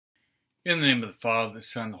In the name of the Father, the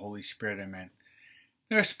Son, and the Holy Spirit, amen.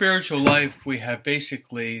 In our spiritual life, we have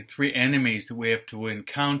basically three enemies that we have to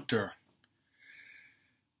encounter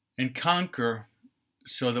and conquer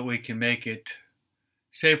so that we can make it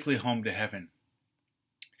safely home to heaven.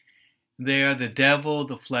 They are the devil,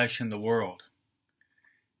 the flesh, and the world.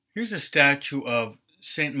 Here's a statue of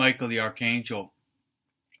Saint Michael the Archangel,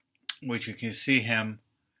 which you can see him.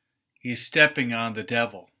 He's stepping on the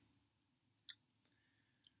devil.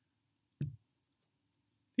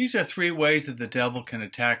 These are three ways that the devil can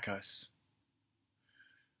attack us.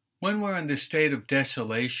 When we're in the state of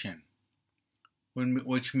desolation,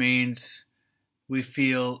 which means we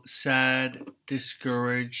feel sad,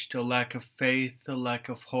 discouraged, a lack of faith, a lack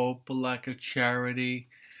of hope, a lack of charity.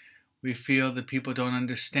 We feel that people don't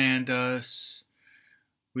understand us.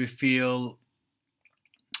 We just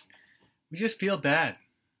feel bad.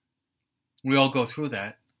 We all go through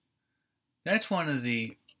that. That's one of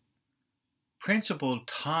the principal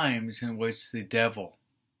times in which the devil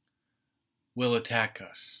will attack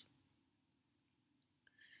us.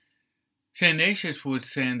 St. Ignatius would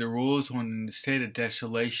say in the rules, when in the state of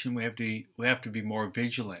desolation, we have to be more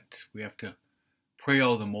vigilant. We have to pray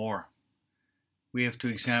all the more. We have to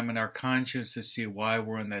examine our conscience to see why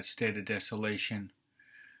we're in that state of desolation.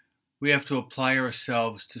 We have to apply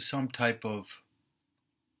ourselves to some type of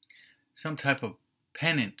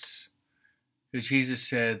penance. Because Jesus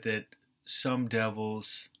said that some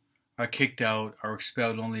devils are kicked out, are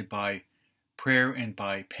expelled only by prayer and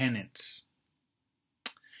by penance.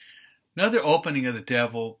 Another opening of the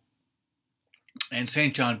devil, and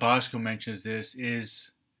St. John Bosco mentions this,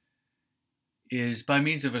 is by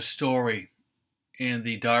means of a story in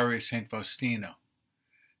the diary of St. Faustina.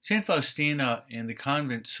 St. Faustina in the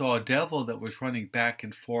convent saw a devil that was running back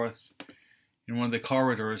and forth in one of the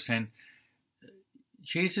corridors, and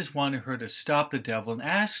Jesus wanted her to stop the devil and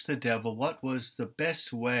ask the devil what was the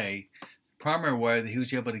best way, primary way that he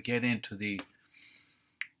was able to get into the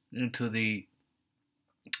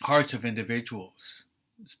hearts of individuals,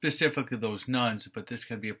 specifically those nuns, but this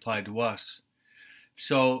can be applied to us.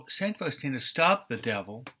 So St. Faustina stopped the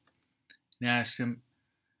devil and asked him,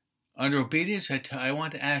 under obedience, I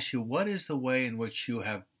want to ask you, what is the way in which you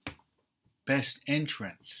have best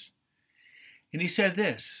entrance? And he said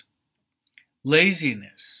this: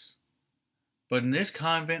 laziness. But in this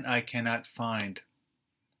convent, I cannot find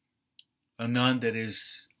a nun that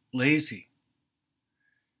is lazy.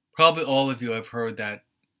 Probably all of you have heard that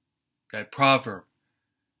proverb,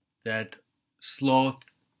 that sloth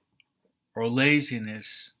or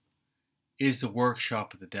laziness is the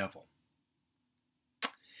workshop of the devil.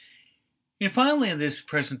 And finally, in this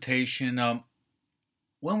presentation,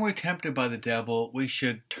 when we're tempted by the devil, we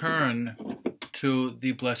should turn to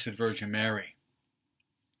the Blessed Virgin Mary.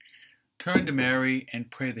 Turn to Mary and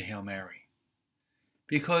pray the Hail Mary.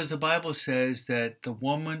 Because the Bible says that the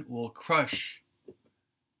woman will crush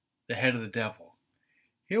the head of the devil.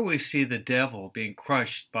 Here we see the devil being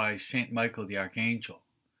crushed by Saint Michael the Archangel.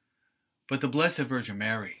 But the Blessed Virgin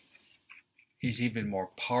Mary is even more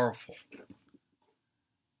powerful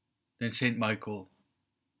than Saint Michael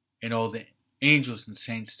and all the angels and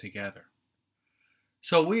saints together.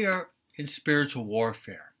 So we are in spiritual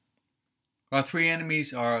warfare. Our three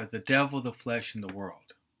enemies are the devil, the flesh, and the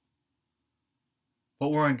world. But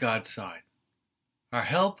we're on God's side. Our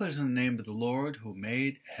help is in the name of the Lord who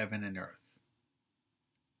made heaven and earth.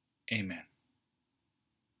 Amen.